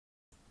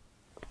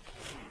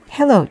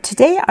Hello,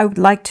 today I would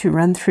like to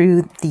run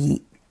through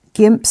the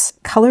GIMP's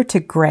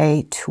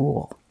Color-to-Gray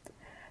tool.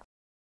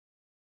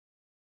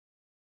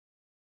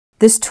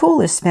 This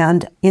tool is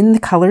found in the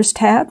Colors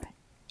tab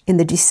in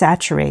the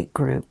Desaturate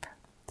group.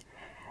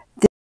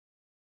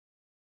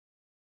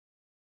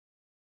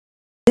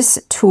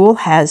 This tool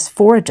has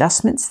 4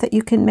 adjustments that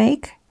you can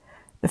make.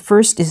 The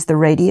first is the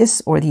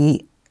radius, or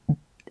the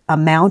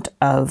amount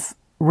of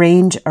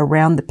range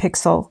around the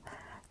pixel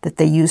that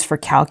they use for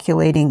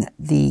calculating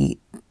the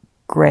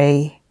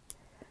gray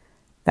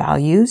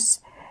values.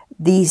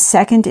 The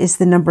second is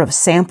the number of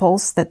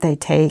samples that they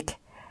take.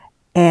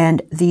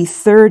 And the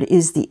third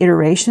is the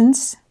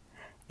iterations.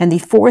 And the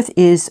fourth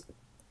is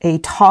a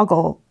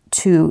toggle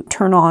to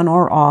turn on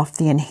or off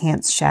the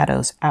enhanced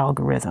shadows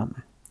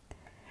algorithm.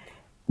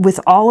 With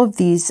all of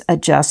these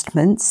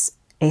adjustments,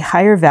 a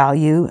higher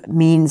value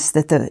means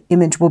that the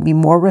image will be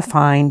more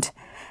refined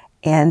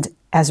and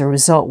as a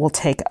result will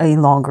take a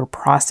longer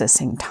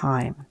processing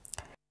time.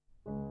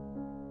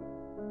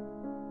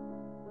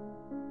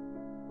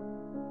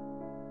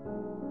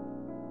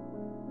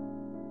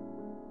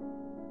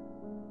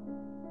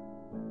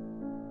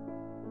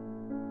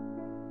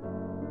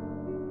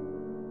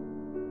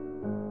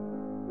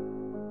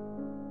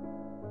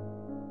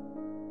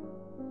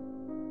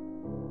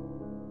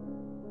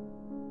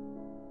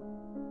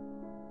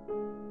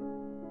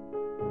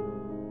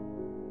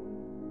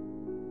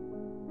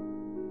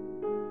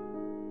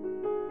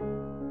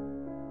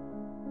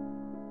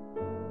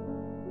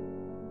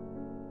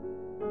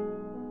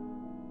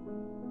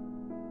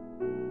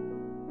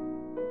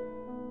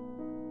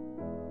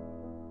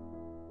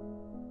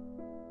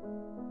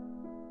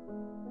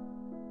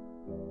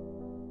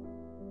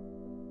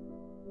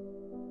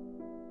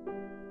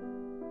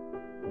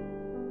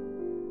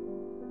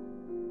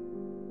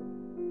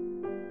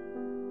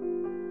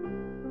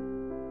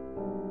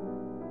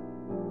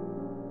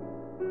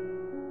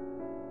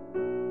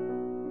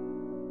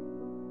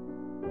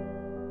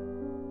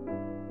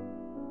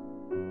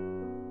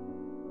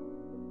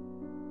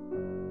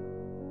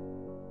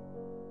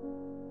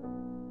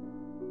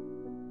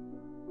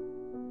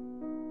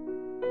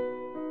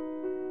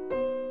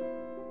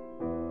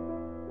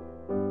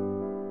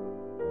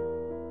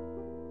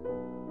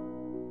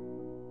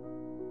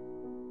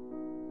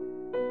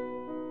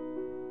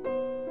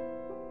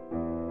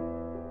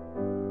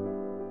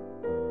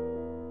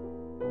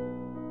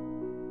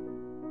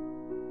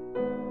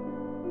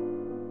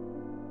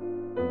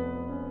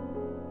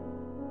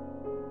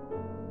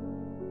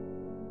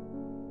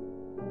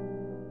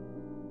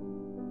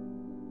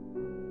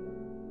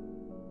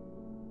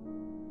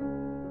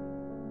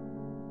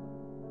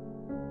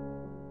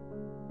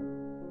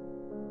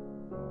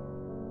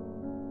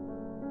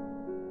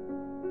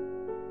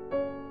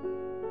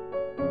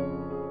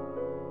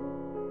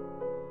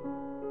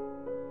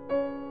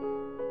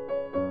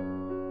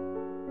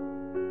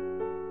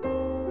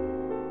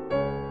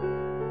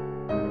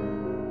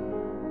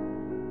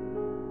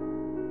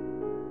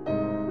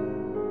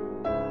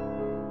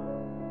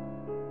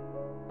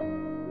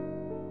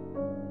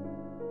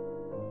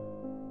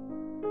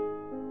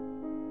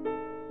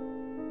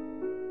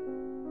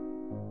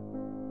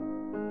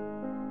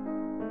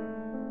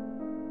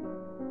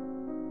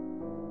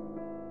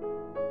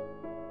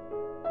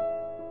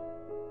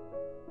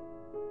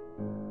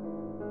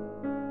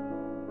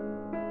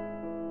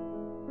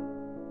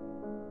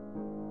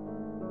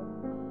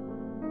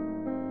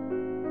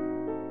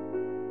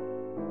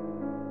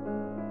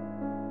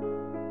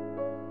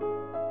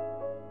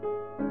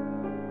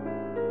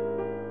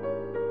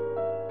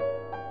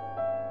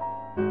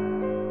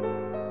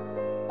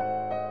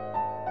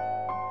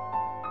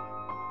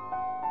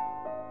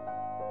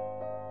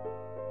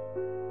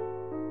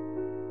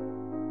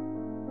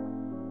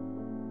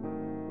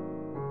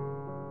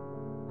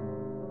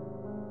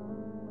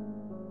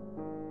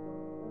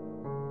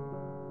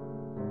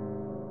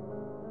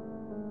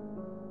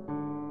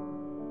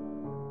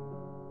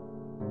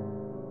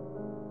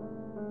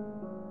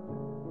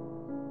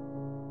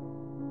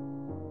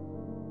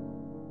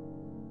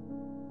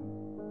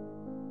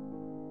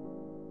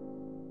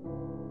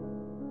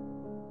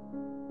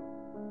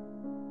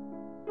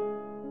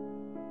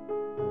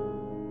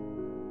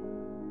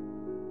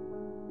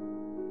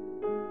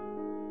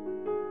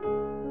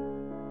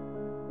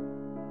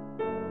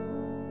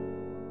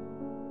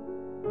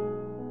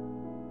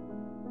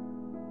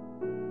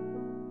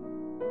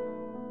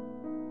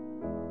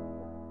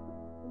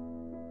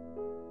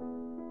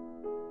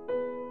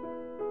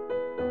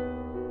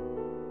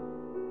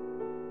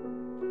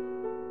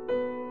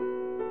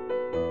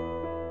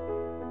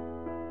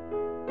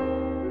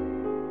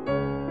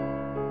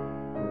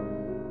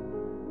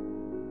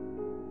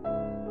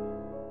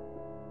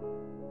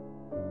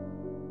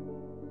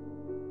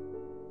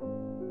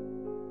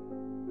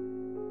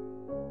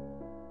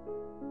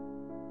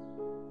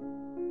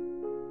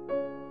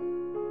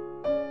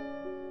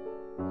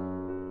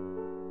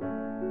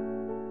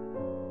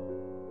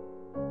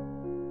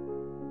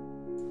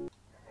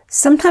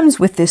 Sometimes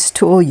with this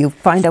tool, you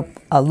find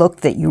a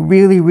look that you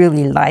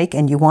really like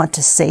and you want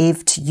to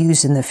save to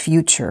use in the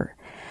future.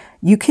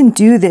 You can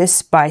do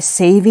this by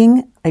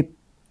saving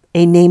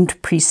a named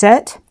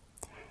preset.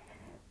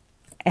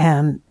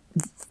 The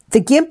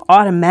GIMP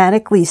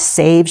automatically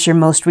saves your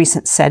most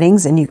recent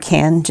settings, and you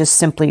can just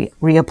simply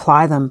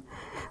reapply them.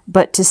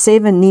 But to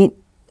save a named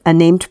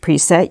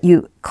preset,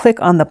 you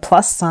click on the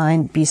plus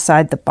sign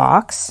beside the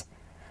box.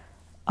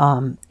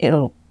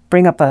 It'll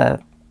bring up a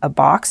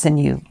box and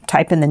you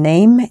type in the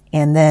name,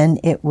 and then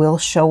it will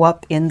show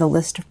up in the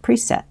list of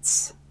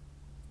presets.